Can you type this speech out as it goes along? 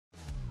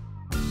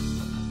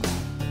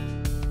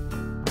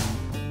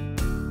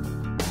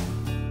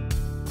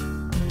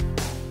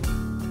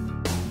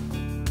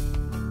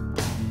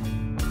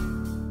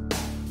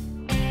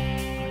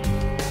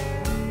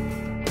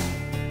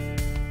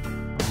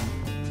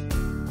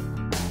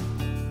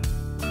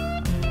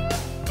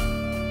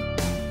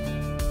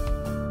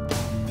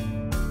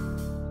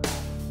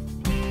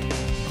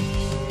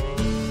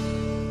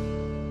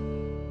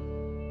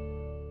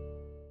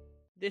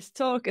This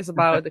talk is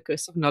about the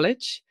curse of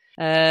knowledge.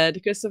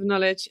 The curse of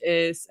knowledge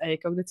is a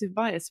cognitive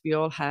bias we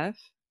all have.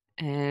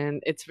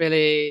 And it's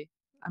really,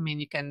 I mean,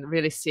 you can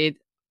really see it,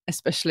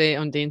 especially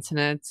on the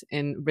internet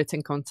in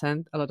written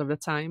content a lot of the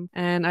time.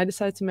 And I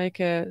decided to make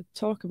a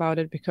talk about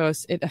it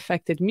because it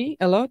affected me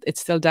a lot. It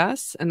still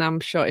does. And I'm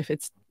sure if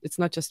it's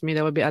not just me,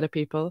 there will be other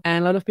people.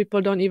 And a lot of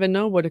people don't even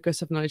know what the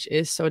curse of knowledge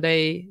is. So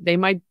they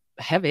might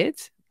have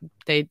it.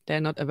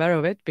 They're not aware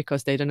of it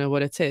because they don't know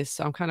what it is.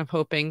 So I'm kind of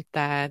hoping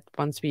that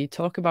once we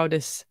talk about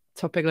this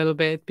topic a little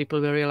bit,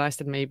 people will realize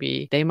that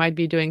maybe they might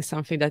be doing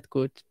something that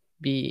could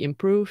be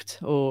improved,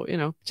 or, you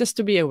know, just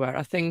to be aware.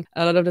 I think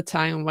a lot of the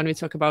time when we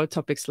talk about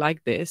topics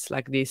like this,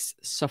 like these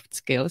soft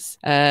skills,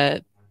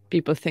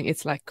 people think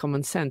it's like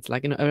common sense,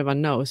 like, you know,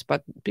 everyone knows,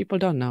 but people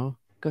don't know,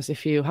 because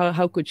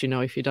how could you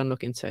know if you don't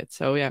look into it?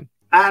 So yeah.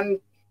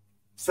 And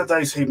for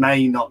those who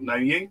may not know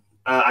you,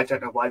 I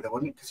don't know why they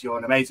wouldn't, because you're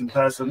an amazing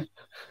person.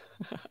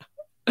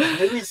 Who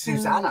is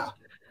Zuzana?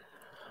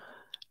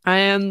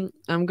 I'm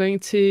going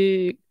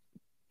to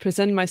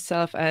present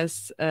myself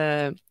as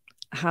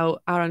how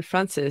Aaron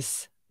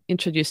Francis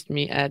introduced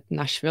me at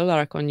Nashville,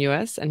 Laracon,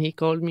 US, and he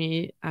called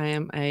me, I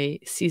am a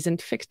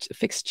seasoned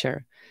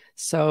fixture.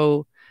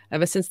 So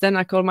ever since then,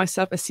 I call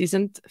myself a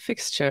seasoned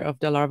fixture of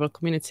the Laravel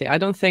community. I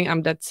don't think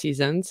I'm that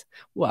seasoned.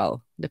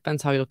 Well,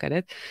 depends how you look at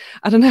it.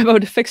 I don't know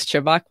about the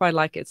fixture, but I quite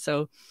like it.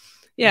 So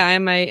yeah,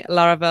 I'm a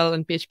Laravel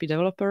and PHP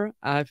developer.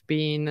 I've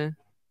been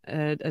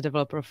a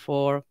developer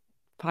for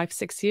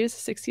 6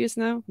 years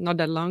now, not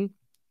that long.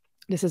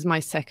 This is my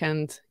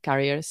second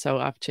career, so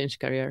I've changed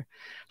career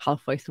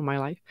halfway through my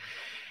life.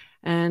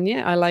 And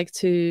yeah, I like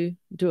to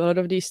do a lot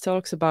of these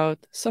talks about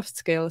soft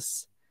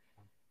skills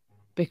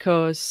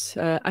because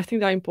I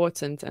think they're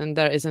important and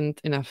there isn't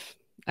enough.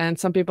 And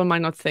some people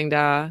might not think they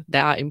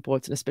are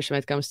important, especially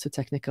when it comes to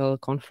technical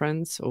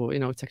conference or, you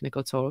know,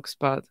 technical talks.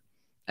 But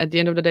at the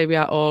end of the day, we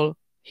are all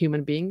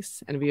human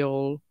beings and we are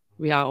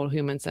all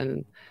humans,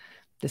 and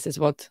this is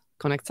what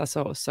connects us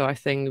all. So I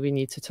think we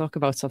need to talk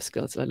about soft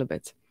skills a little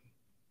bit.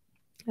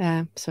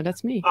 So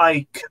that's me.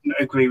 I couldn't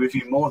agree with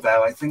you more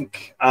there. I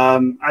think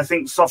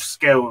soft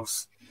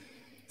skills,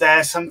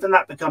 they're something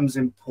that becomes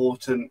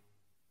important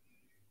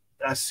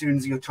as soon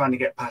as you're trying to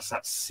get past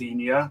that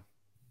senior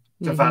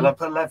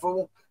developer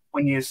level,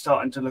 when you're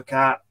starting to look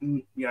at,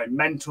 you know,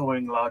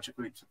 mentoring larger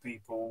groups of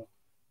people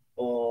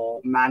or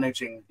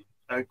managing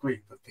a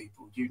group of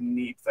people. You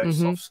need those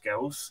soft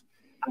skills,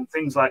 and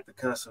things like the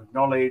curse of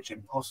knowledge,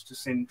 imposter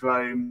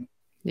syndrome,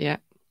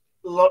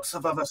 lots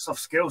of other soft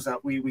skills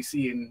that we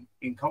see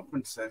in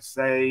conferences.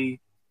 They're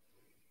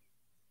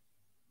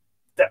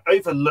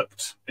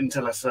overlooked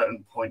until a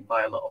certain point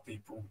by a lot of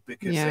people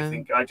because they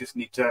think, I just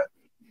need to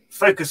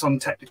focus on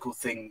technical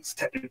things,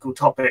 technical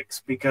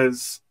topics,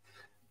 because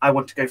I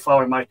want to go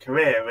far in my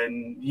career.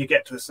 And you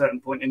get to a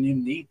certain point and you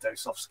need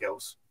those soft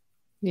skills.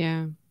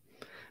 Yeah.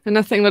 And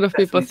I think a lot of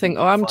people think,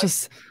 oh, I'm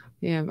just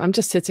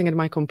sitting at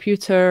my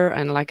computer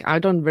and like, I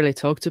don't really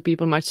talk to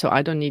people much, so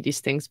I don't need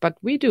these things. But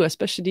we do,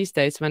 especially these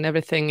days when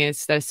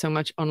there's so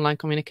much online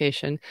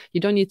communication.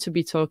 You don't need to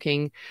be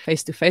talking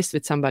face to face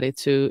with somebody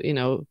to, you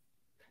know,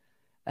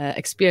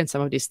 experience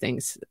some of these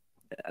things,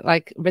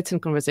 like written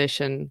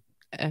conversation,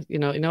 you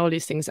know, in all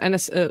these things. And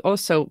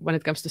also when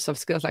it comes to soft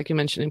skills, like you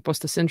mentioned,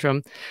 imposter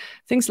syndrome,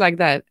 things like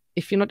that.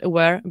 If you're not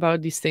aware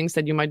about these things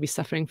that you might be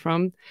suffering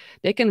from,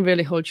 they can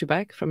really hold you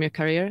back from your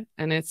career.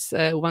 And it's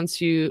once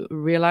you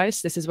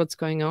realize this is what's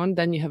going on,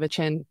 then you have a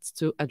chance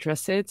to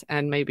address it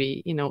and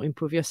maybe, you know,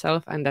 improve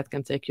yourself. And that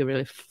can take you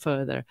really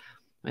further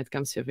when it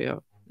comes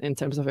to in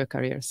terms of your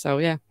career. So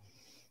yeah,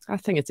 I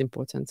think it's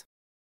important.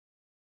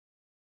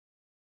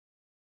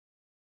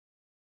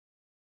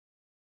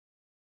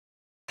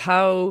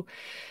 How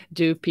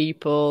do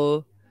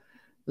people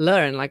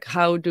learn? Like,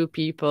 how do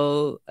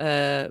people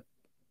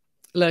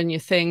learn new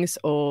things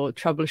or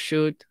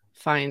troubleshoot,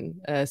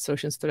 find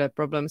solutions to their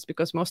problems?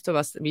 Because most of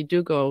us, we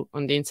do go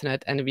on the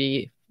internet and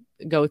we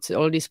go to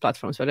all these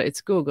platforms, whether it's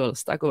Google,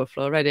 Stack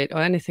Overflow, Reddit,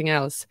 or anything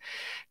else,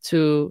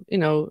 to, you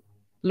know,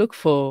 look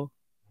for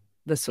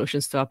the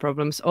solutions to our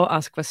problems or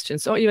ask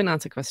questions or even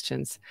answer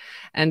questions.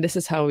 And this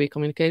is how we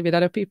communicate with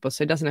other people.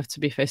 So it doesn't have to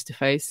be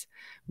face-to-face,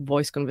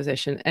 voice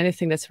conversation,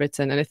 anything that's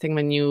written, anything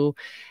when you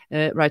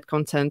write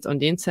content on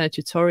the internet,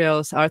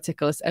 tutorials,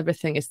 articles,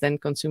 everything is then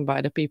consumed by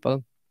other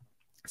people.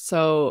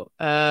 So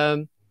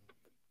the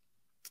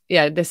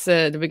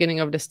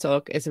beginning of this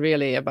talk is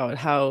really about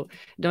how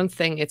don't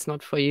think it's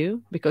not for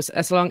you, because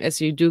as long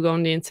as you do go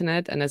on the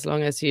internet and as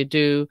long as you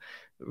do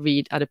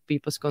read other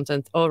people's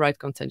content or write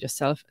content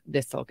yourself,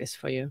 this talk is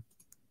for you.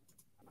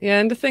 Yeah,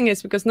 and the thing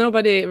is, because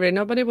nobody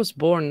was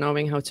born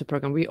knowing how to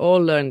program. We all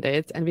learned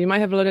it, and we might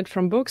have learned it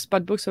from books,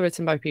 but books are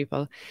written by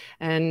people.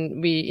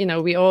 And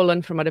we all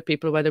learn from other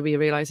people, whether we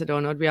realize it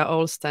or not. We are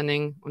all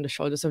standing on the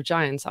shoulders of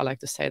giants. I like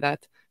to say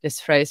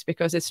this phrase,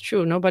 because it's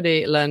true.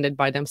 Nobody learned it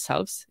by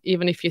themselves.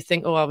 Even if you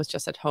think, oh, I was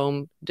just at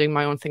home doing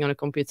my own thing on a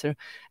computer,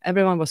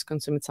 everyone was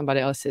consuming somebody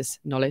else's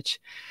knowledge.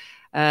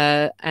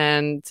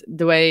 And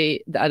the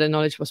way the other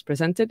knowledge was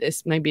presented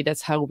is maybe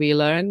that's how we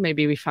learn.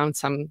 Maybe we found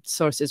some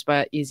sources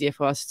were easier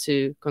for us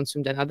to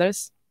consume than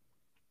others.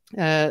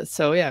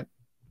 So yeah,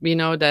 we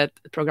know that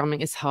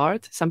programming is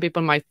hard. Some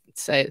people might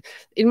say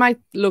it might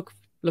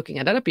looking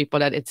at other people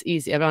that it's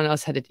easy. Everyone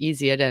else had it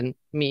easier than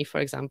me, for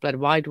example. And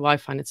why do I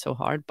find it so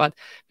hard? But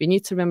we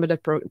need to remember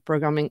that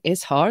programming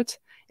is hard.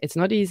 It's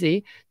not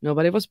easy.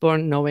 Nobody was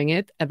born knowing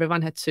it.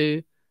 Everyone had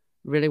to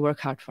really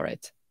work hard for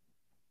it.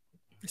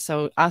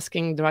 So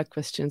asking the right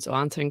questions or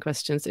answering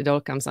questions, it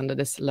all comes under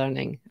this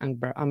learning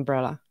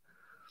umbrella.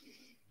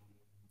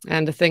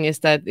 And the thing is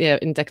that, yeah,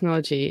 in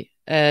technology,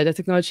 the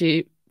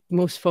technology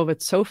moves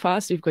forward so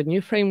fast. We've got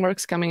new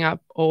frameworks coming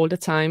up all the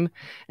time,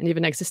 and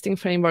even existing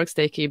frameworks,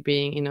 they keep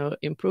being,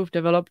 improved,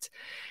 developed.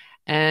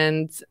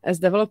 And as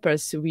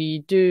developers,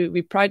 we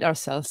pride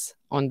ourselves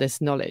on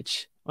this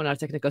knowledge, on our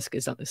technical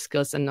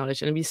skills and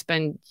knowledge. And we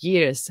spend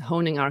years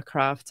honing our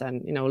craft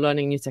and,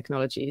 learning new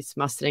technologies,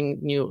 mastering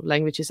new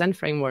languages and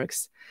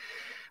frameworks.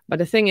 But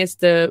the thing is,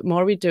 the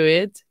more we do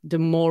it, the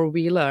more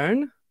we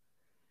learn.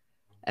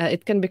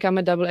 It can become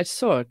a double-edged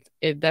sword.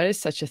 If there is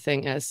such a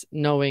thing as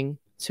knowing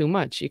too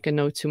much, you can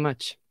know too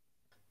much.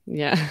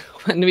 Yeah,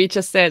 when we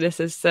just said this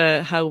is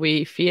how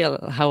we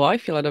feel, how I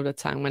feel a lot of the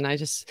time when I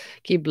just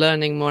keep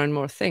learning more and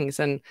more things.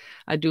 And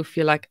I do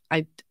feel like,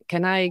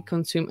 can I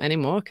consume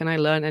anymore? Can I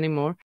learn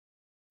anymore?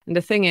 And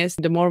the thing is,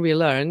 the more we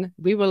learn,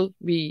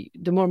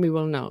 the more we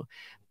will know.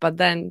 But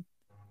then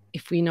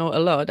if we know a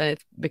lot, then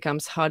it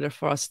becomes harder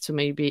for us to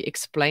maybe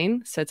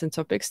explain certain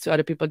topics to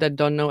other people that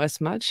don't know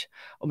as much,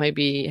 or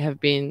maybe have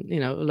been,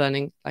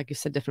 learning, like you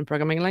said, different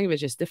programming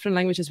languages. Different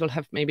languages will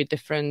have maybe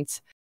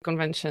different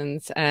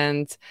conventions.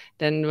 And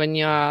then when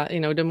you're,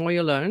 the more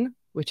you learn,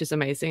 which is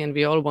amazing, and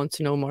we all want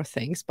to know more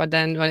things. But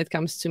then when it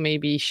comes to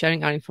maybe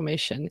sharing our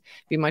information,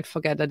 we might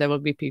forget that there will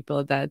be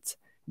people that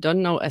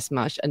don't know as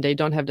much and they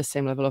don't have the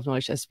same level of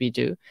knowledge as we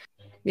do.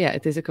 Yeah,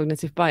 it is a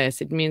cognitive bias.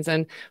 It means,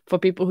 and for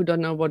people who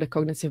don't know what a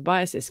cognitive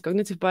bias is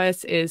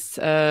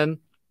a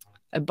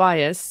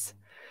bias.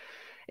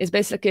 It's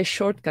basically a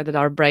shortcut that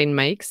our brain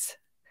makes,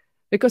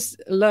 because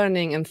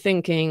learning and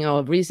thinking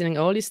or reasoning,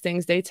 all these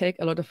things, they take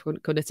a lot of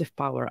cognitive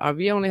power.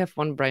 We only have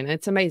one brain, and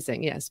it's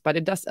amazing, yes, but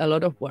it does a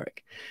lot of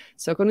work.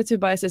 So cognitive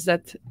bias is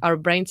that our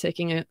brain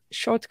taking a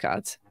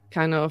shortcut,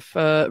 kind of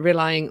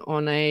relying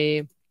on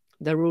the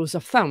rules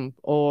of thumb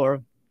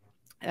or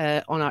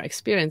on our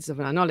experience of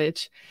our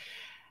knowledge.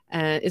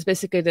 It's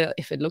basically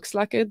if it looks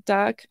like a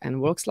duck and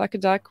walks like a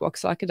duck,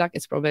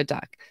 it's probably a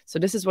duck. So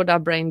this is what our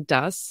brain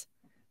does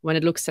when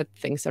it looks at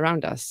things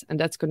around us, and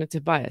that's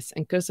cognitive bias.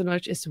 And cursor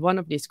knowledge is one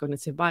of these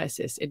cognitive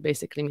biases. It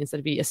basically means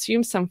that we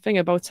assume something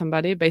about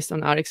somebody based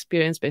on our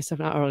experience, based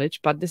on our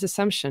knowledge, but this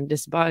assumption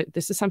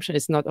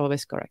is not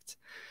always correct.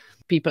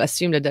 People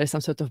assume that there is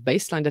some sort of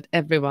baseline that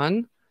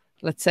everyone,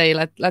 let's say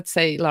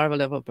Laravel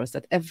developers,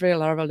 that every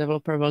Laravel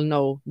developer will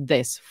know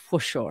this for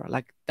sure.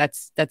 Like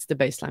that's the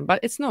baseline, but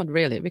it's not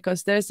really,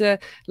 because there's a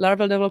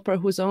Laravel developer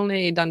who's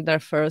only done their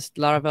first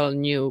Laravel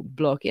new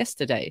blog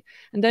yesterday,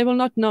 and they will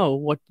not know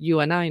what you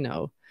and I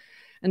know.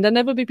 And then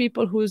there will be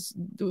people who's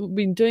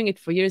been doing it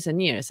for years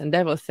and years, and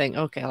they will think,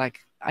 okay,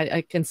 like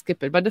I can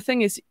skip it. But the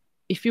thing is,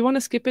 if you want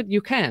to skip it,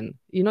 you can.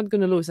 You're not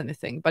going to lose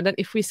anything. But then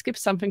if we skip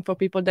something for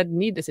people that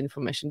need this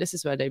information, this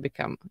is where they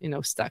become,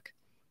 stuck.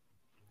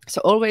 So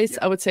always,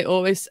 I would say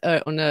always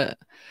on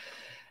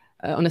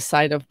a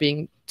side of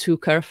being too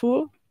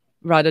careful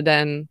rather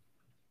than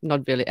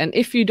not really. And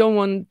if you don't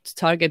want to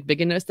target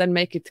beginners, then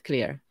make it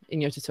clear in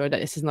your tutorial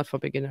that this is not for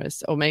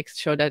beginners, or make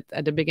sure that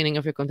at the beginning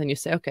of your content you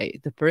say, okay,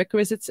 the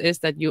prerequisites is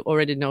that you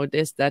already know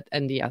this, that,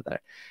 and the other.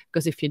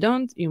 Because if you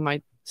don't, you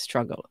might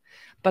struggle.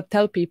 But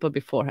tell people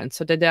beforehand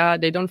so that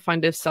they don't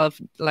find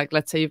themselves, like,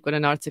 let's say you've got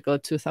an article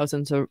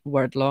 2,000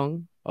 word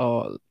long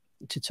or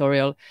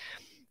tutorial,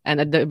 and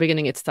at the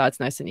beginning, it starts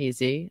nice and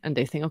easy, and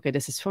they think, okay,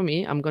 this is for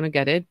me, I'm going to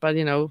get it. But,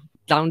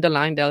 down the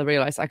line, they'll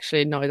realize,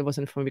 actually, no, it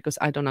wasn't for me because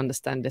I don't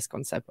understand this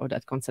concept or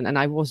that concept, and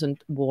I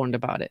wasn't warned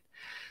about it.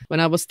 When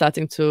I was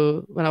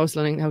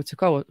learning how to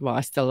code, well, I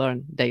still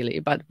learn daily,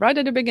 but right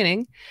at the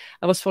beginning,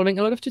 I was following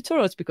a lot of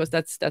tutorials because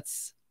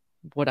that's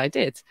what I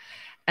did.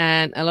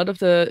 And a lot of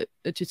the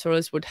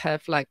tutorials would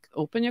have, like,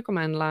 open your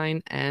command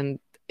line and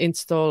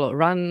install or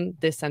run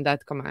this and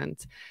that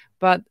command.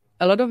 But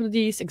a lot of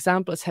these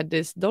examples had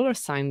this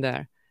 $sign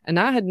there, and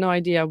I had no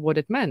idea what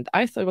it meant.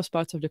 I thought it was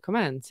part of the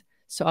command.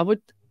 So I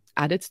would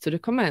add it to the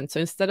command. So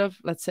instead of,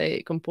 let's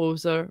say,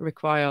 composer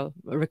require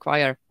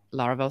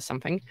Laravel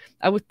something,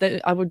 I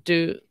would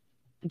do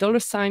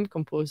 $sign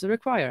composer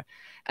require,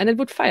 and it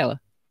would fail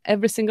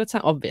every single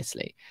time,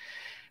 obviously.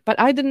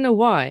 But I didn't know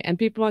why. And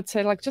people would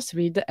say, like, just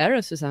read the error,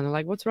 Zuzana,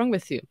 like, what's wrong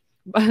with you?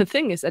 But the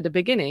thing is, at the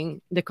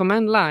beginning, the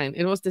command line,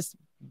 it was this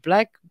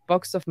black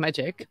box of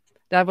magic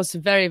that I was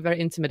very, very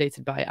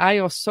intimidated by.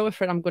 I was so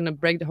afraid I'm going to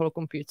break the whole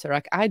computer.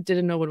 Like, I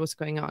didn't know what was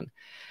going on.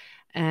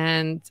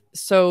 And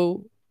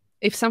so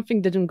if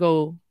something didn't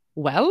go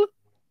well,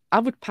 I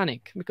would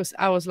panic because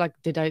I was like,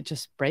 did I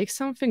just break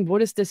something?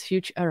 What is this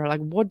huge error? Like,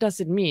 what does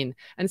it mean?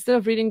 And instead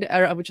of reading the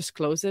error, I would just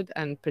close it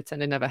and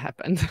pretend it never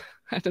happened.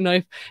 I don't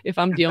know if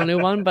I'm the only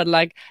one, but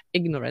like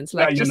ignorance,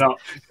 like no, you're not.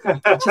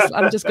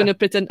 I'm just going to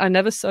pretend I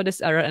never saw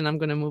this error and I'm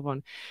going to move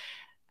on.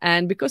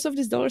 And because of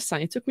this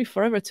 $sign, it took me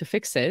forever to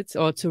fix it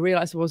or to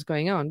realize what was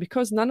going on,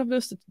 because none of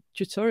those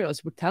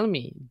tutorials would tell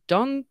me,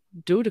 don't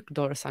do the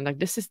 $sign. Like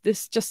this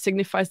just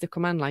signifies the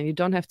command line. You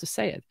don't have to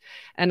say it.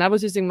 And I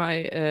was using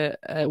my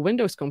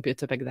Windows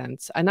computer back then.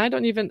 And I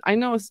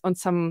know on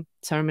some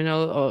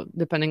terminal, or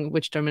depending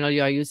which terminal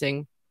you are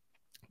using,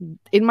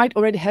 it might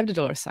already have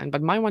the $sign,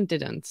 but my one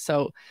didn't.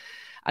 So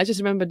I just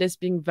remember this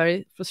being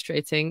very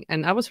frustrating.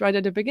 And I was right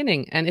at the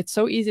beginning. And it's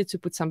so easy to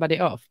put somebody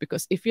off,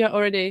 because if you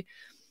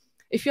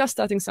are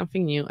starting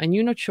something new and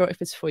you're not sure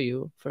if it's for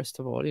you, first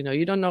of all,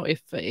 you don't know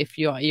if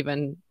you are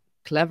even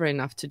clever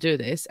enough to do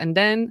this, and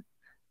then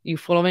you're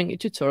following a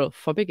tutorial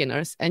for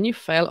beginners and you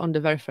fail on the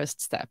very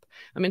first step.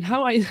 I mean,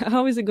 how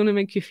is it going to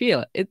make you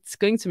feel? It's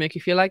going to make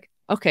you feel like,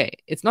 okay,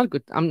 it's not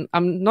good. I'm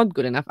not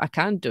good enough. I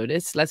can't do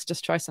this. Let's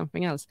just try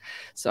something else.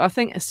 So I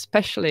think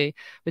especially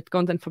with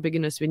content for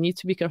beginners, we need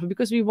to be careful,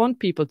 because we want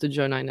people to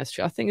join our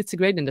industry. I think it's a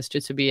great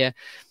industry to be a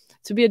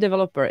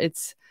developer.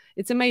 It's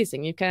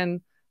amazing. You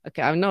can.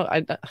 Okay, I know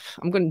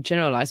I'm going to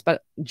generalize,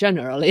 but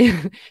generally,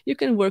 you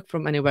can work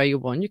from anywhere you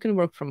want. You can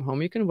work from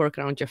home. You can work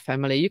around your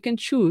family. You can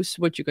choose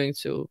what you're going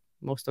to,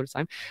 most of the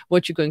time,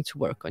 what you're going to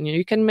work on.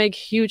 You can make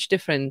huge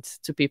difference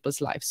to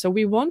people's lives. So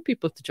we want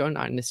people to join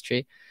our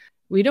industry.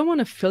 We don't want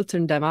to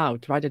filter them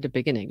out right at the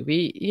beginning.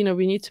 We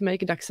need to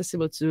make it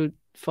accessible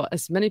for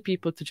as many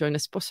people to join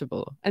as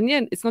possible. And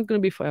yeah, it's not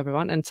going to be for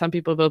everyone. And some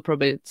people will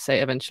probably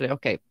say eventually,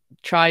 okay,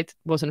 tried,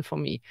 wasn't for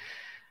me.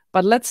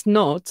 But let's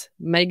not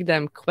make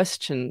them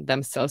question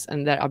themselves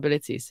and their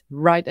abilities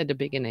right at the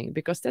beginning,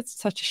 because that's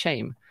such a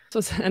shame.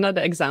 So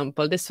another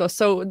example.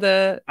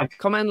 The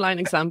command line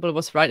example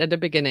was right at the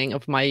beginning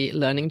of my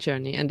learning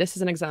journey. And this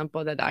is an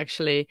example that I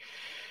actually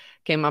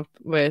came up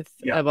with.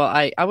 Yeah.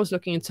 I was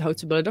looking into how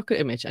to build a Docker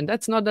image, and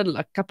that's not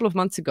a couple of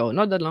months ago,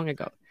 not that long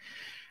ago.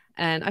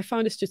 And I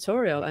found this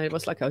tutorial, and it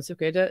was like how to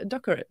create a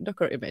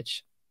Docker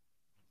image.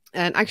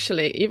 And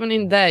actually, even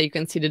in there, you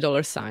can see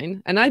the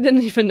 $sign. And I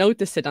didn't even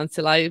notice it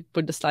until I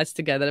put the slides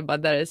together.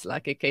 But there is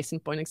like a case in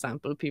point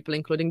example, people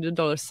including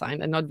the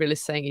 $sign and not really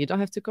saying you don't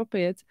have to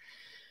copy it.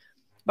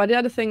 But the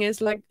other thing is,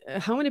 like,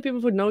 how many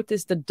people would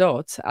notice the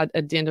dot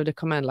at the end of the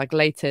command, like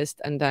latest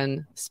and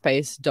then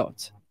space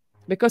dot?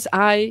 Because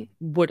I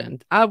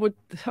wouldn't. I would,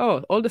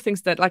 all the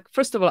things that, like,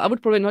 first of all, I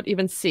would probably not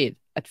even see it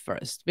at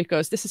first,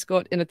 because this is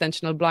called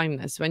inattentional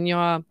blindness, when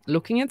you're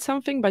looking at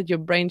something, but your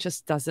brain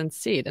just doesn't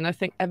see it. And I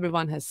think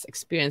everyone has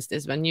experienced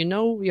this, when you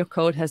know your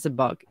code has a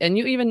bug, and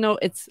you even know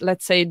it's,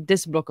 let's say,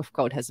 this block of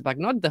code has a bug,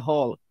 not the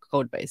whole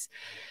code base.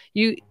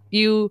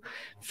 You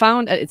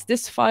found that it's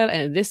this file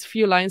and this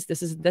few lines,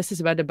 this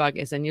is where the bug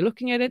is, and you're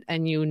looking at it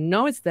and you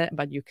know it's there,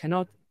 but you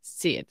cannot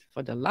see it.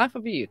 For the life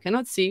of you, you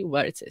cannot see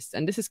where it is.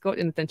 And this is called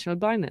inattentional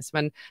blindness,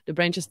 when the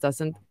brain just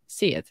doesn't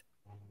see it.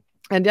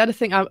 And the other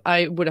thing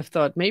I would have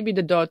thought, maybe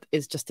the dot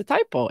is just a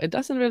typo. It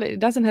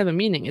doesn't have a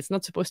meaning. It's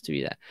not supposed to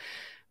be there.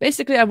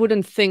 Basically, I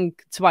wouldn't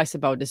think twice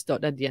about this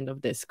dot at the end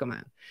of this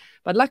command.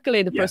 But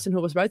luckily, the person who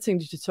was writing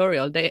the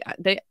tutorial, they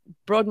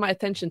brought my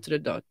attention to the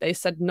dot. They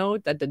said,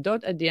 note that the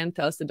dot at the end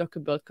tells the docker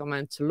build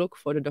command to look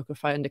for the Docker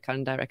file in the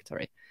current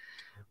directory.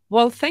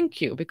 Well,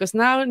 thank you, because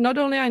now not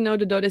only I know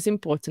the dot is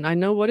important, I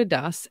know what it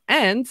does,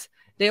 and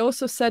they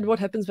also said what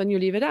happens when you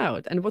leave it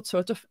out and what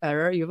sort of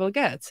error you will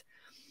get.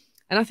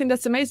 And I think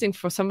that's amazing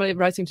for somebody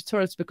writing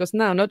tutorials, because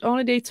now not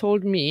only they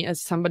told me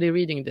as somebody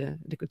reading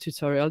the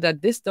tutorial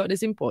that this dot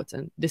is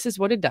important, this is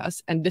what it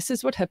does, and this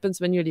is what happens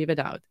when you leave it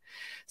out.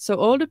 So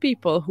all the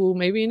people who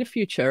maybe in the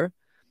future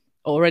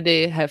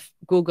already have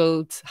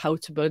Googled how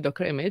to build a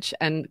Docker image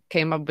and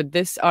came up with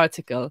this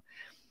article,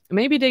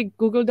 maybe they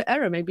Googled the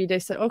error. Maybe they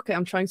said, okay,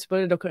 I'm trying to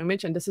build a Docker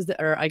image and this is the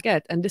error I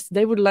get. And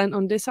they would land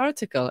on this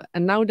article.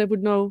 And now they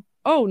would know,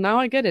 oh, now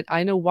I get it.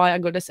 I know why I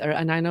got this error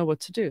and I know what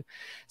to do.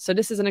 So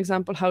this is an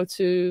example how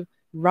to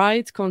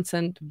write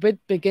content with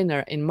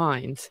beginner in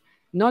mind.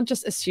 Not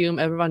just assume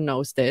everyone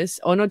knows this,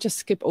 or not just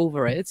skip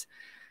over it,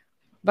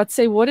 but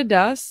say what it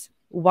does,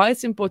 why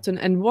it's important,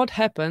 and what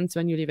happens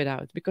when you leave it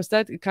out. Because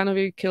that kind of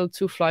will kill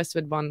two flies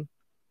with one,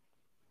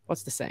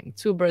 what's the saying?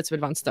 Two birds with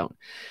one stone.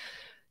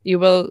 You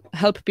will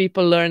help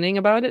people learning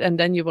about it, and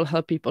then you will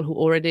help people who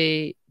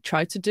already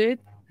tried to do it,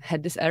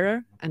 had this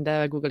error, and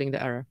they're Googling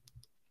the error.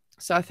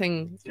 So I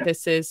think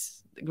this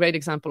is a great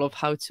example of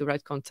how to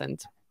write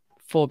content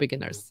for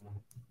beginners.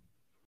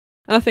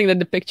 And I think that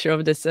the picture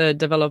of this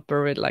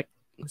developer with like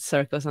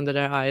circles under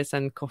their eyes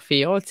and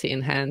coffee or tea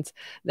in hand,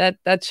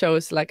 that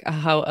shows like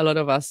how a lot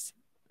of us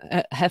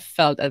have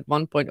felt at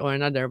one point or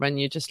another, when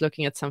you're just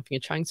looking at something you're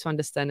trying to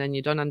understand and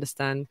you don't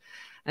understand.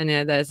 And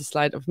there's a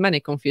slide of many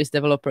confused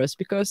developers,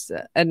 because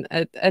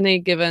at any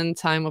given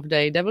time of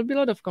day, there will be a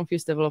lot of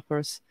confused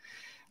developers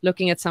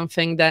looking at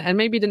something that, and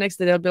maybe the next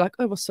day they'll be like,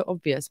 oh, it was so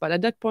obvious. But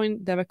at that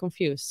point, they were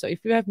confused. So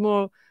if you have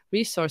more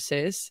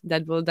resources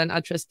that will then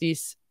address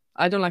these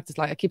I don't like this,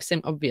 like I keep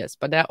saying obvious,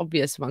 but they're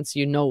obvious once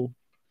you know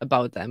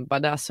about them.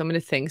 But there are so many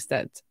things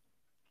that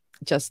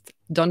just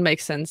don't make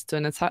sense to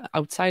an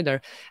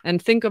outsider.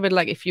 And think of it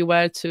like if you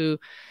were to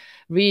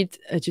read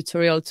a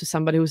tutorial to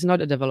somebody who's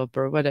not a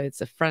developer, whether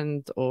it's a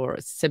friend or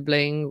a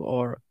sibling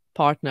or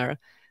partner,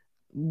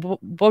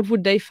 what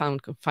would they find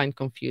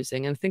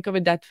confusing? And think of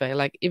it that way.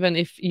 Like, even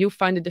if you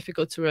find it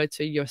difficult to relate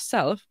to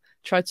yourself,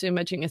 try to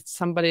imagine it's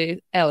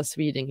somebody else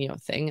reading your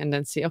thing and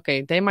then see,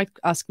 okay, they might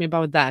ask me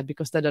about that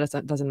because that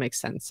doesn't make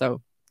sense.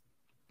 So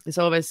it's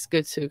always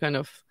good to kind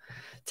of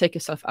take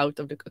yourself out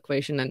of the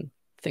equation and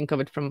think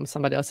of it from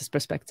somebody else's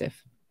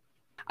perspective.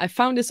 I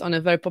found this on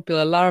a very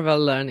popular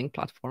Laravel learning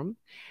platform,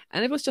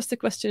 and it was just a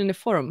question in the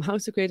forum, how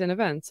to create an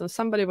event. So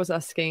somebody was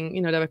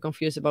asking, they were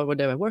confused about what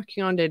they were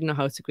working on. They didn't know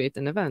how to create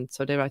an event.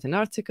 So they write an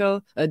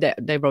article,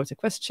 they wrote a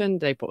question,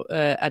 they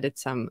added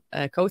some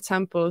code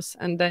samples,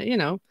 and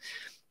then,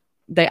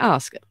 they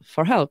ask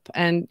for help.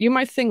 And you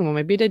might think, well,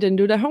 maybe they didn't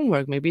do their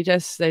homework. Maybe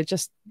they're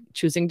just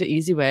choosing the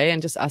easy way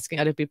and just asking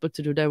other people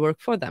to do their work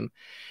for them.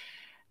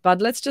 But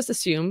let's just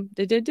assume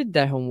they did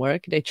their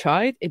homework. They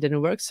tried, it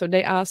didn't work. So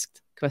they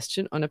asked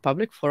question on a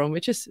public forum,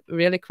 which is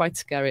really quite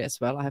scary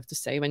as well, I have to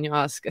say, when you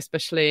ask,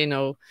 especially,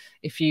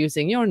 if you're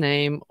using your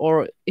name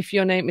or if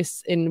your name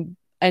is in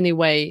any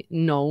way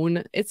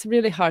known, it's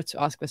really hard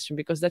to ask question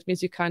because that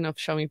means you're kind of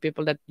showing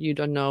people that you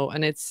don't know.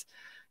 And it's,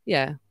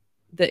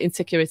 the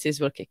insecurities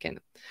will kick in.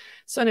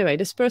 So anyway,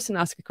 this person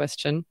asked a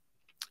question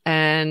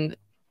and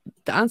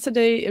the answer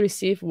they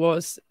received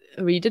was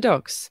read the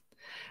docs.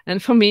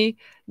 And for me,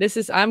 this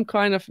is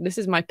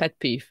my pet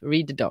peeve,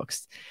 read the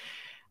docs.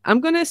 I'm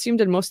going to assume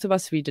that most of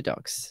us read the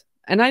docs.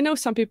 And I know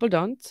some people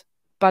don't,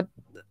 but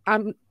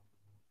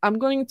I'm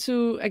going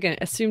to, again,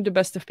 assume the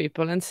best of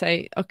people and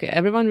say, okay,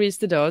 everyone reads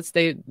the docs.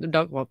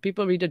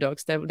 People read the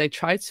docs. They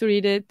tried to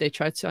read it, they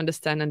tried to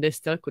understand, and they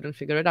still couldn't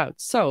figure it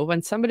out. So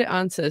when somebody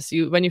answers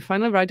you, when you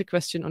finally write a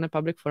question on a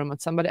public forum and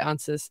somebody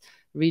answers,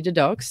 read the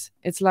docs,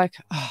 it's like,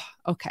 oh,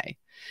 okay.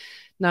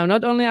 Now,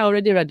 not only I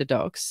already read the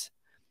docs,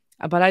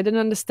 but I didn't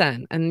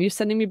understand. And you're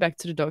sending me back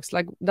to the docs.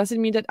 Like, does it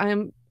mean that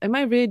am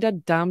I really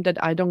that dumb that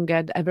I don't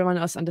get, everyone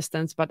else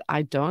understands, but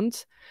I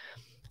don't?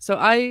 So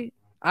I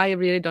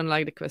really don't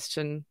like the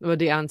question or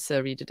the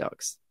answer, read the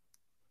docs.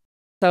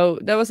 So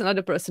there was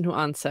another person who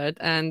answered.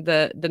 And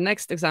the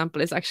next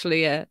example is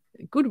actually a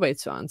good way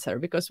to answer,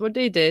 because what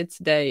they did,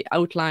 they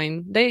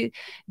outlined,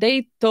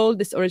 they told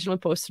this original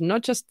poster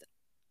not just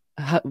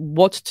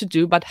what to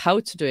do, but how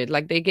to do it.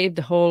 Like, they gave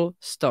the whole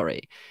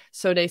story.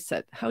 So they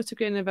said how to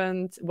create an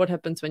event, what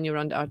happens when you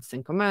run the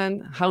artisan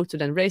command, how to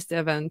then raise the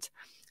event.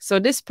 So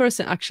this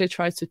person actually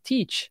tried to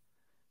teach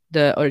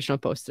the original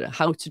poster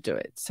how to do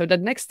it, so that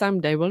next time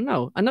they will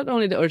know, and not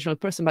only the original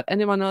person, but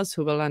anyone else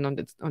who will land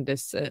on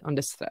this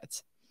thread.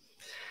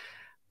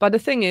 But the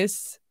thing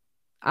is,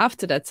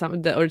 after that,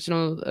 the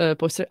original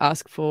poster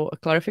asked for a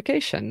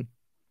clarification.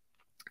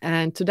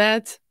 And to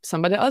that,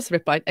 somebody else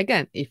replied,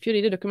 again, if you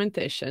read the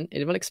documentation,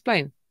 it will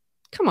explain.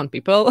 Come on,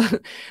 people.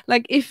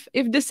 Like, if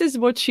this is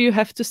what you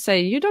have to say,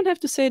 you don't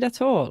have to say it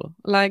at all.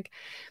 Like,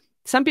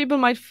 some people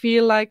might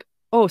feel like,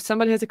 oh,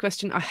 somebody has a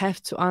question, I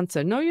have to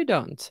answer. No, you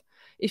don't.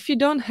 If you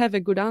don't have a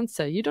good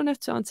answer, you don't have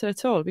to answer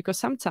at all, because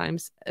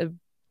sometimes a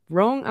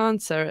wrong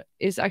answer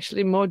is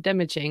actually more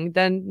damaging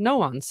than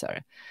no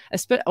answer.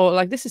 Or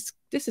like, this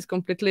is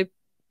completely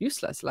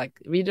useless. Like,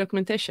 read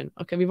documentation.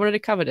 Okay, we've already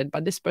covered it,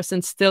 but this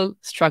person still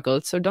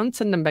struggled, so don't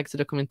send them back to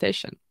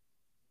documentation.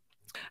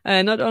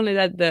 Not only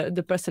that,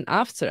 the person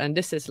after, and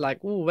this is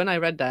like, ooh, when I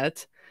read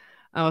that,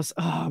 I was,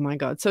 oh my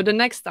God. So the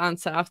next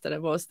answer after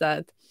that was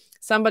that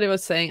somebody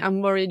was saying,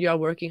 I'm worried you are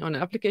working on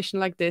an application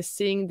like this,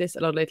 seeing this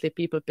a lot lately,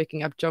 people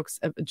picking up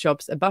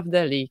jobs above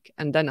their league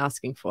and then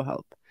asking for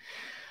help.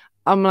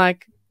 I'm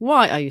like,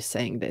 why are you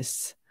saying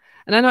this?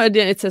 And I know at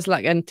the end it says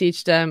like, and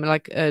teach them,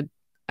 like,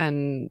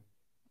 and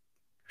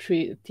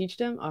teach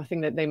them. I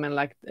think that they meant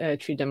like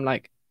treat them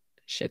like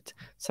shit.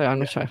 So I'm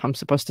not sure if I'm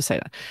supposed to say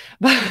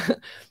that.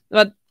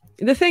 But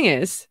the thing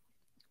is,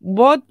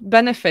 what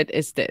benefit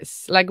is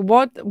this? Like,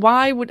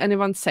 why would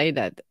anyone say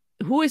that?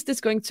 Who is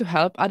this going to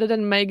help other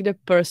than make the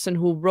person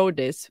who wrote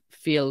this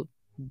feel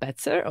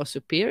better or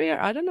superior?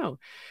 I don't know.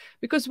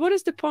 Because what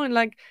is the point?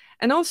 Like,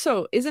 and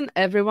also, isn't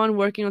everyone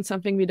working on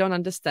something we don't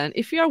understand?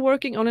 If you are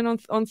working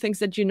on things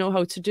that you know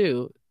how to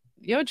do,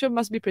 your job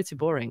must be pretty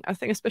boring. I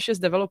think, especially as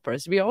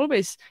developers, we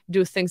always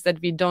do things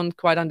that we don't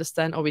quite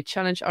understand, or we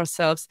challenge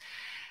ourselves.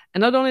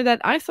 And not only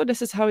that, I thought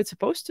this is how it's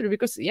supposed to do,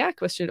 because I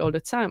question it all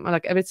the time.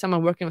 Like, every time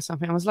I'm working on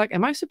something, I was like,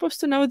 am I supposed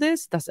to know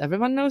this? Does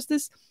everyone knows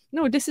this?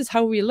 No, this is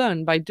how we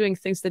learn, by doing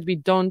things that we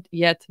don't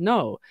yet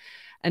know.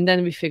 And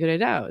then we figure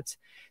it out.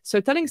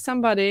 So telling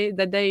somebody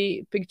that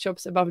they pick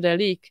jobs above their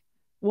league,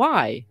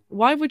 why?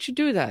 Why would you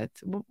do that?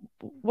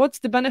 What's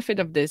the benefit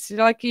of this?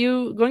 Like,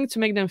 you're going to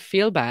make them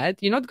feel bad.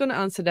 You're not going to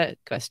answer that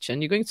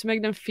question. You're going to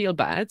make them feel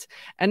bad.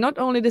 And not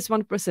only this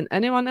one person,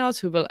 anyone else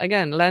who will,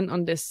 again, land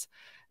on this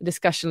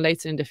discussion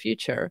later in the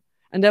future,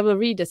 and they will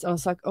read this. I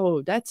was like,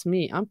 oh, that's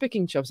me. I'm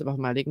picking jobs above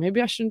my league.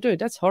 Maybe I shouldn't do it.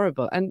 That's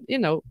horrible. And,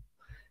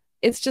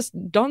 it's just,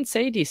 don't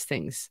say these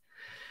things.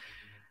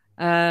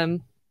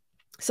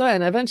 So,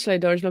 and eventually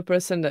the original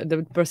person,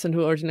 the person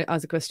who originally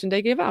asked the question,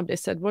 they gave up. They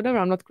said, whatever,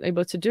 I'm not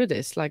able to do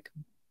this. Like,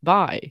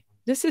 bye.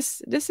 This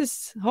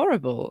is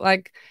horrible.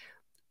 Like,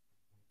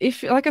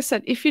 if, like I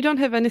said, if you don't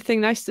have anything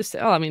nice to say,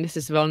 oh, I mean, this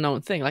is a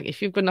well-known thing. Like,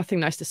 if you've got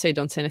nothing nice to say,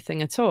 don't say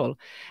anything at all.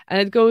 And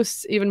it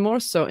goes even more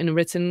so in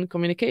written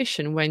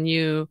communication when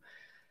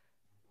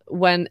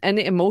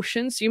any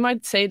emotions, you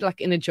might say it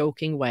like in a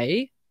joking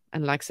way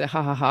and like say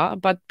ha ha ha,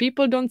 but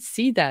people don't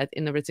see that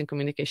in a written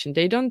communication.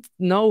 They don't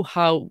know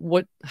how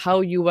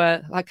you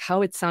were, like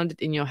how it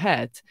sounded in your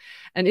head.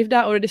 And if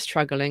they're already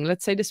struggling,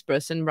 let's say this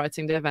person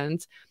writing the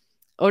event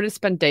already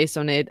spent days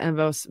on it and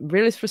was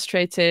really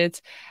frustrated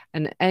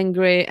and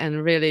angry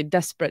and really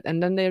desperate,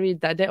 and then they read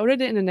that, they're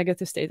already in a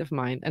negative state of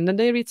mind, and then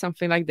they read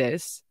something like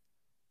this,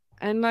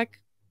 and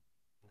like,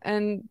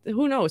 and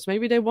who knows,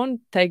 maybe they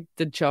won't take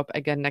the job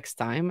again next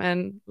time.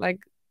 And like,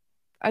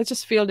 I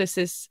just feel this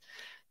is,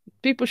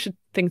 people should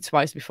think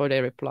twice before they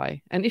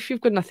reply. And if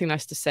you've got nothing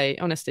nice to say,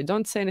 honestly,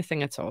 don't say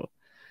anything at all.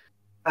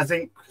 I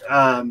think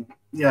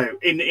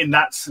in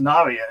that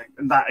scenario,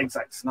 in that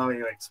exact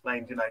scenario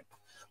explained,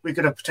 we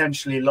could have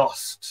potentially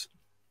lost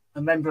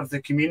a member of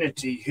the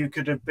community who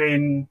could have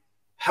been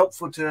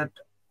helpful to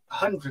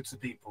hundreds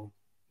of people.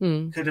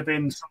 Could have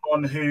been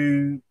someone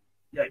who,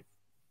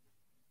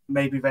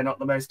 maybe they're not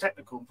the most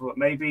technical, but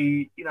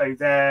maybe,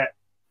 they're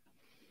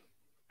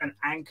an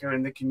anchor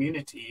in the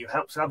community who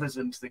helps others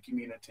into the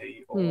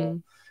community, or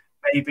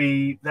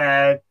maybe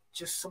they're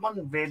just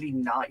someone really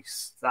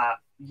nice that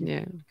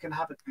you can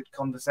have a good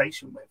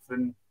conversation with,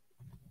 and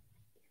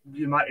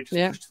you might have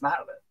just pushed them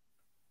out of it.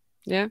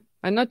 Yeah.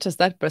 And not just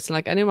that person,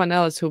 like anyone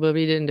else who will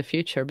read it in the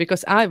future.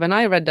 Because when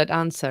I read that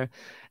answer,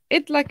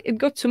 it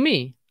got to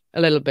me a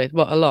little bit,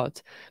 well, a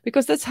lot,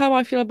 because that's how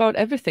I feel about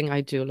everything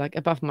I do. Like,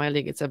 above my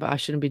league, it's about, I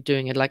shouldn't be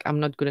doing it. Like, I'm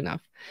not good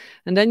enough.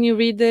 And then you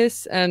read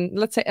this, and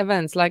let's say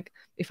events, like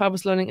if I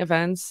was learning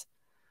events,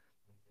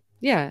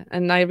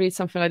 and I read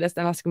something like this,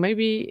 then I ask,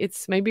 maybe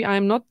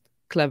I'm not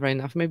clever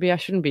enough. Maybe I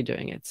shouldn't be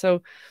doing it.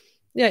 So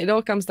it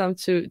all comes down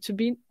to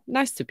be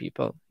nice to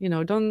people.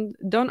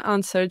 Don't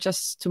answer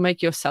just to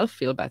make yourself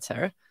feel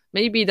better.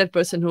 Maybe that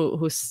person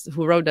who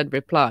wrote that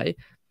reply,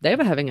 they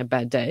were having a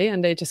bad day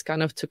and they just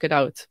kind of took it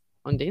out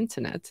on the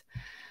internet.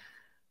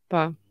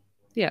 But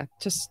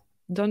just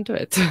don't do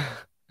it.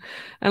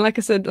 And like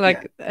I said,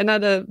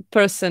 another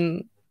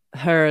person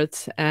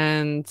hurt,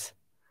 and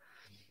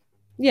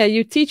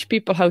you teach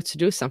people how to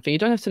do something. You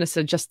don't have to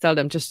necessarily just tell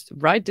them, just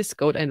write this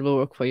code and it will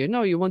work for you.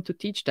 No, you want to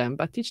teach them,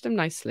 but teach them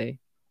nicely.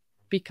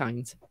 Be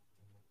kind.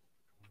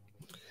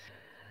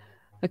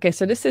 Okay,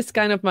 so this is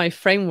kind of my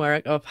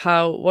framework of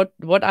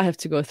what I have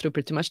to go through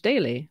pretty much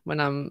daily when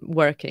I'm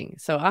working.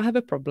 So I have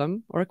a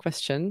problem or a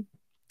question,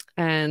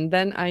 and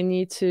then I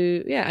need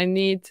to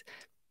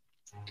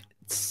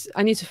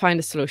find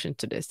a solution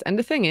to this. And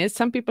the thing is,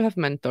 some people have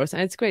mentors,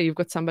 and it's great. You've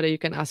got somebody you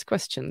can ask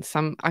questions,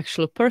 some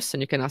actual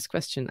person you can ask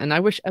questions. And I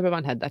wish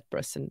everyone had that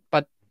person.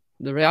 But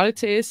the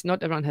reality is,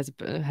 not everyone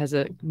has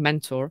a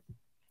mentor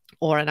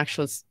or an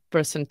actual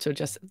person to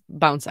just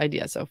bounce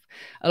ideas off.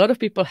 A lot of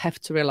people have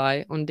to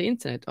rely on the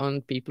internet,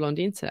 on people on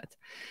the internet.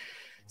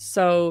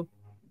 So,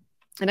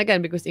 and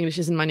again, because English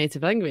isn't my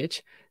native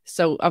language,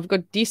 so I've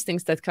got these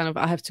things that kind of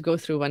I have to go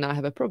through when I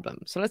have a problem.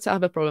 So let's say I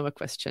have a problem, a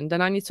question,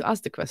 then I need to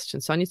ask the question.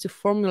 So I need to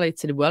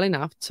formulate it well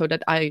enough so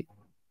that I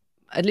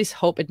at least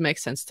hope it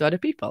makes sense to other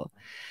people.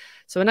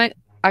 So when I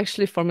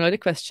actually formulate a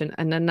question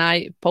and then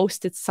I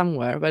post it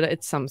somewhere, whether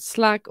it's some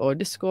Slack or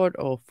Discord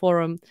or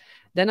forum,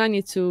 then I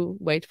need to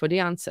wait for the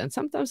answer. And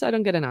sometimes I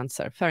don't get an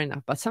answer, fair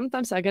enough. But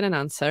sometimes I get an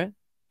answer,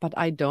 but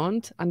I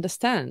don't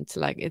understand.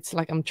 Like, it's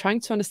like I'm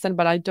trying to understand,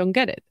 but I don't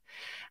get it.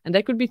 And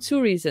there could be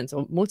two reasons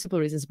or multiple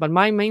reasons. But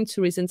my main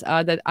two reasons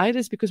are that either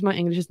it's because my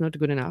English is not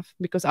good enough,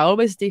 because I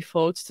always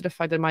default to the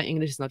fact that my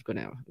English is not good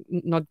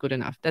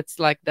enough. That's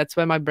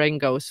where my brain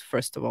goes,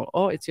 first of all.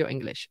 Oh, it's your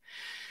English.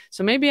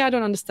 So maybe I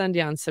don't understand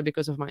the answer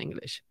because of my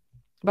English.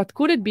 But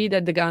could it be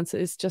that the answer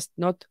is just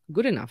not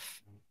good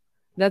enough?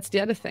 That's the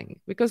other thing.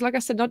 Because like I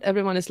said, not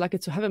everyone is lucky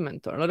to have a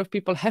mentor. A lot of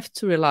people have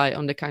to rely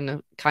on the kind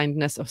of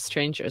kindness of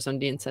strangers on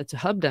the internet to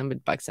help them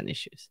with bugs and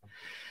issues.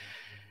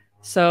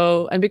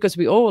 So, and because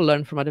we all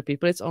learn from other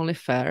people, it's only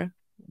fair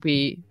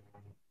we,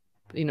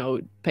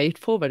 pay it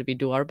forward, we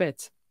do our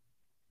bit.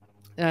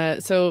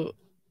 So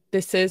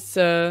this is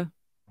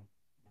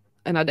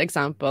another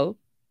example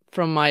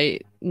from my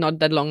not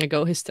that long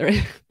ago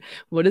history.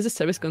 What is a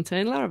service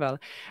container in Laravel?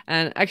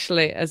 And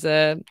actually, as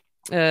a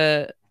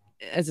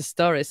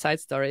side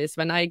story, is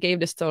when I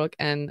gave this talk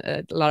in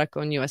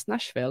Laracon US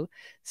Nashville,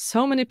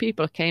 so many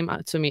people came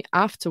out to me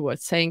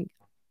afterwards saying,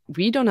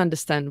 we don't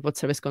understand what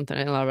service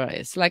container in Laravel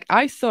is. Like,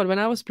 I thought when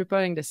I was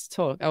preparing this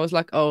talk, I was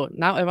like, oh,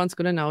 now everyone's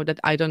going to know that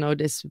I don't know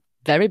this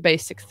very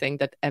basic thing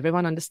that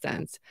everyone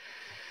understands.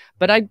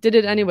 But I did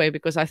it anyway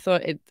because I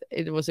thought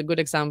it was a good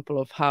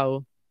example of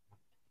how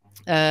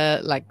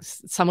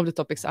some of the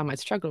topics I might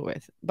struggle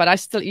with. But I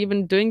still,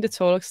 even doing the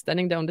talk,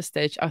 standing there on the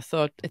stage, I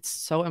thought it's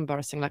so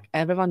embarrassing. Like,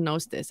 everyone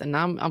knows this, and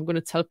now I'm going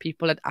to tell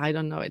people that I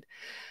don't know it.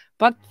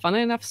 But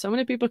funny enough, so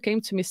many people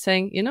came to me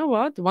saying, you know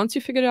what, once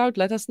you figure it out,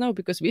 let us know,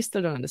 because we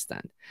still don't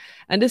understand.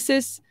 And this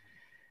is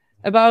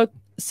about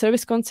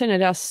service container.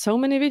 There are so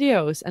many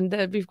videos, and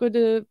we've got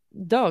the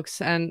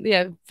docs and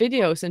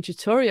videos and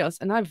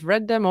tutorials, and I've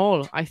read them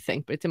all, I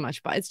think, pretty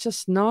much, but it's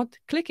just not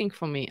clicking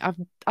for me.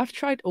 I've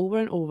tried over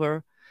and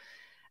over,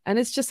 and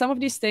it's just some of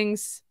these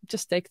things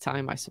just take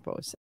time, I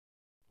suppose.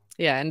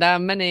 Yeah, and there are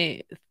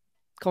many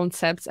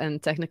concepts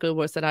and technical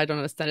words that I don't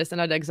understand. It's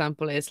another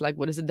example is like,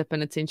 what is a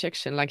dependency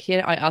injection? Like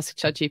here I ask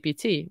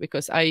ChatGPT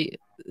because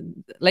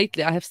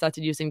lately I have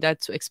started using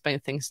that to explain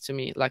things to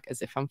me, like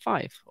as if I'm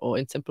 5 or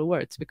in simple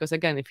words. Because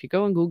again, if you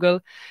go on Google,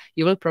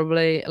 you will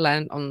probably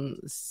land on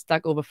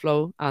Stack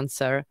Overflow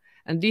answer.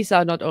 And these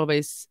are not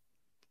always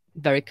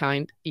very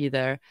kind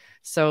either.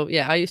 So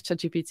yeah, I use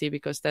ChatGPT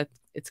because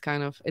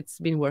it's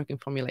been working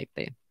for me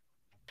lately.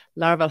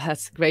 Laravel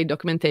has great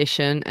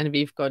documentation, and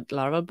we've got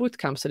Laravel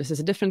Bootcamp. So this is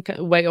a different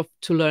way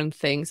to learn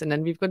things. And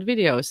then we've got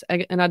videos,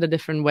 another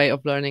different way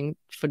of learning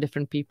for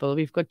different people.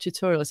 We've got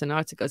tutorials and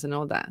articles and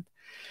all that.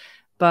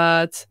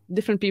 But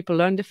different people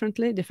learn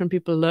differently. Different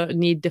people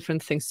need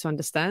different things to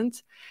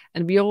understand.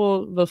 And we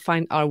all will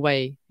find our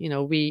way.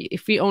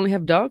 If we only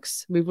have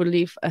docs, we will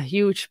leave a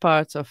huge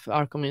part of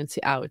our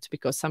community out,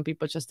 because some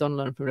people just don't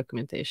learn from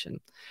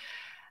documentation.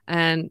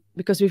 And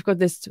because we've got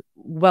this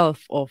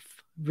wealth of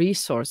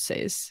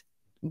resources,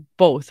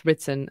 both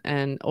written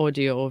and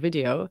audio or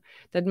video,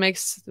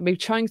 let's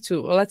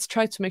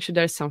try to make sure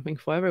there's something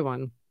for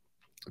everyone.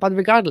 But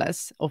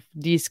regardless of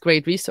these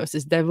great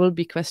resources, there will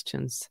be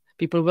questions.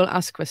 People will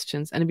ask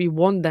questions, and we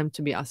want them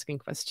to be asking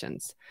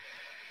questions.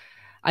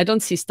 I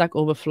don't see Stack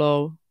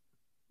Overflow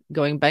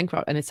going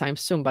bankrupt anytime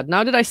soon, but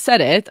now that I said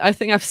it, I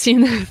think I've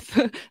seen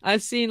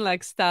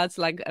like stats,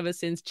 like ever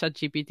since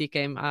ChatGPT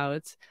came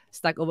out,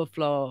 Stack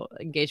Overflow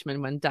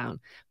engagement went down.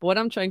 But what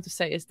I'm trying to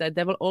say is that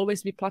there will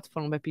always be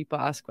platform where people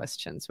ask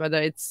questions,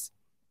 whether it's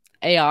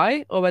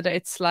AI or whether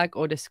it's Slack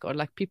or Discord.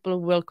 Like,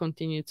 people will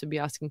continue to be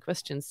asking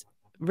questions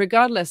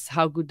regardless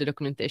how good the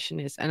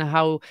documentation is and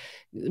how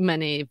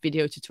many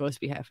video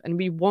tutorials we have. And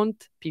we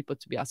want people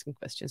to be asking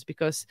questions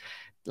because,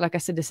 like I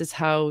said, this is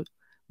how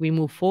we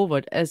move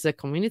forward as a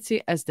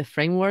community, as the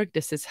framework.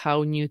 This is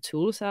how new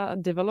tools are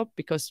developed,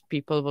 because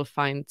people will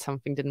find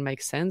something didn't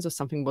make sense or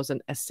something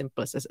wasn't as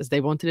simple as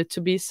they wanted it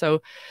to be.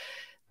 So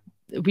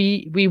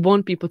we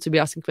want people to be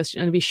asking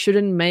questions, and we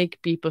shouldn't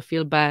make people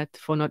feel bad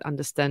for not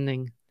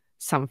understanding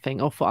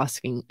something or for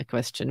asking a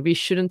question. We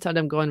shouldn't tell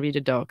them go and read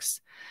the docs,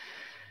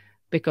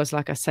 because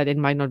like I said, it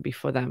might not be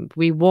for them.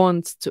 We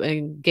want to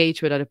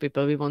engage with other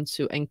people. We want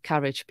to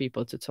encourage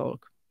people to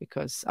talk,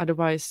 because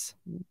otherwise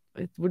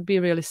it would be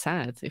really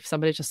sad if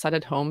somebody just sat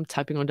at home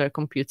typing on their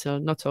computer,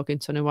 not talking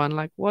to anyone.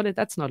 Like, what?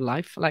 That's not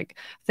life. Like,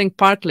 I think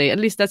partly, at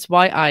least that's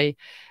why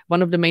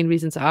one of the main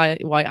reasons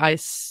why I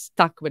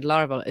stuck with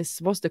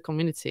Laravel was the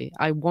community.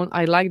 I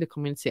like the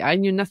community. I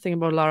knew nothing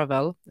about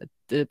Laravel,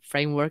 the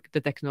framework,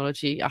 the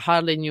technology. I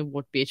hardly knew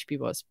what PHP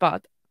was,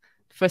 but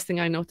the first thing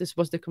I noticed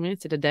was the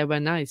community, that they were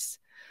nice.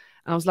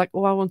 And I was like,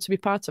 oh, I want to be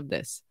part of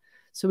this.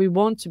 So we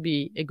want to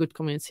be a good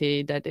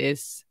community that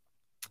is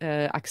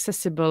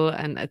accessible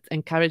and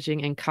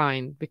encouraging and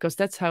kind, because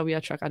that's how we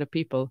attract other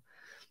people.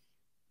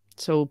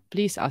 So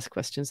please ask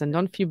questions, and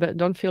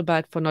don't feel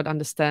bad for not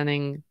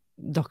understanding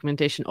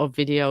documentation or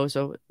videos.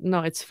 Or no,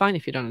 it's fine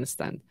if you don't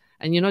understand,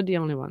 and you're not the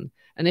only one.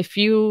 And if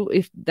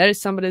there is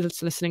somebody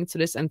that's listening to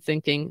this and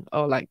thinking,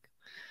 oh, like,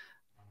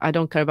 I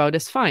don't care about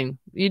this, fine.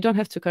 You don't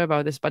have to care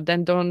about this, but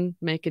then don't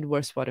make it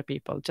worse for other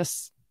people.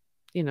 Just,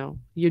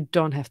 you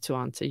don't have to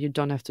answer. You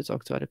don't have to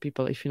talk to other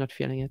people if you're not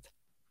feeling it.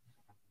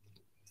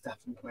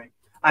 Definitely.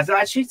 I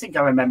actually think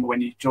I remember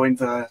when you joined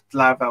the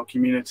Larabelle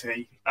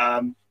community,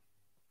 not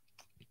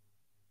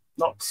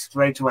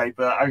straight away,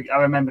 but I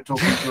remember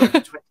talking to you on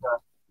Twitter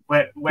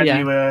when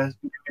you were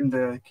in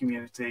the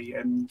community,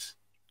 and,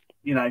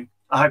 I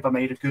hope I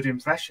made a good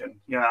impression.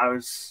 I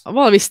was...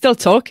 Well, we're still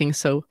talking,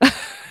 so...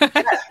 Yeah,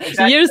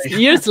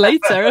 exactly. years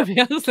later.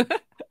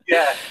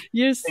 Yeah.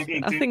 Years. I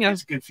think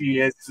it's a good few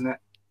years, isn't it?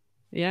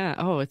 Yeah.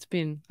 Oh, it's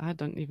been, I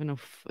don't even know.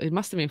 It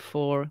must have been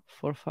 4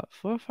 or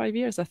 5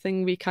 years. I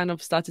think we kind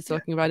of started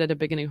talking right at the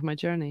beginning of my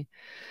journey.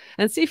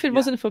 And see, if it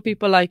wasn't for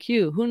people like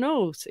you, who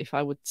knows if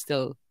I would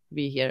still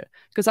be here?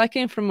 Because I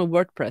came from a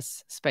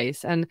WordPress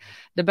space, and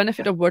the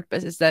benefit of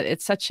WordPress is that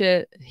it's such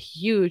a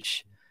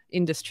huge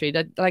industry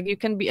that, like, you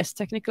can be as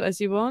technical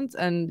as you want,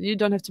 and you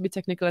don't have to be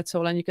technical at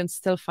all, and you can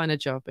still find a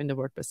job in the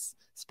WordPress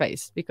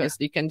space, because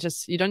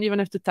you don't even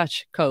have to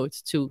touch code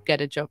to get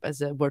a job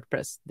as a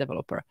WordPress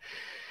developer.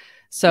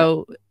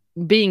 So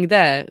being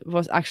there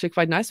was actually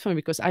quite nice for me,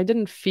 because I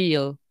didn't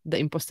feel the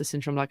imposter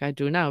syndrome like I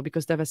do now,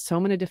 because there were so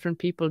many different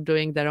people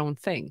doing their own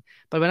thing.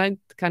 But when I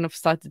kind of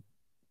started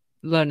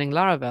learning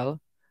Laravel,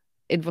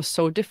 it was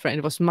so different.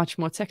 It was much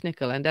more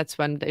technical. And that's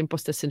when the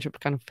imposter syndrome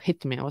kind of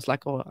hit me. I was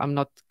like, oh, I'm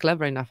not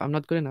clever enough. I'm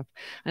not good enough.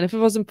 And if it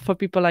wasn't for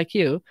people like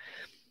you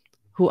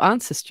who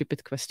answer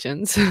stupid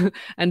questions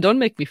and don't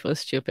make me feel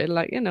stupid,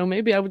 like,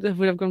 maybe I would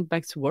have gone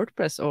back to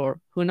WordPress, or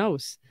who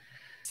knows.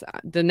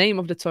 The name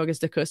of the talk is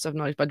The Curse of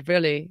Knowledge, but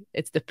really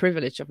it's the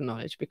privilege of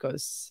knowledge,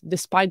 because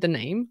despite the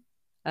name,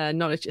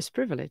 knowledge is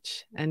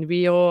privilege, and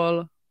we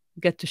all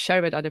get to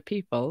share with other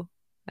people.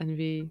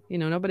 And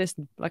nobody's,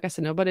 like I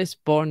said, nobody's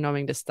born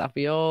knowing this stuff.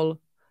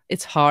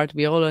 It's hard.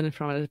 We all learn it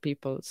from other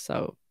people.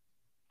 So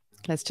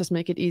let's just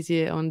make it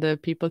easier on the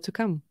people to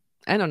come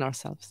and on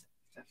ourselves.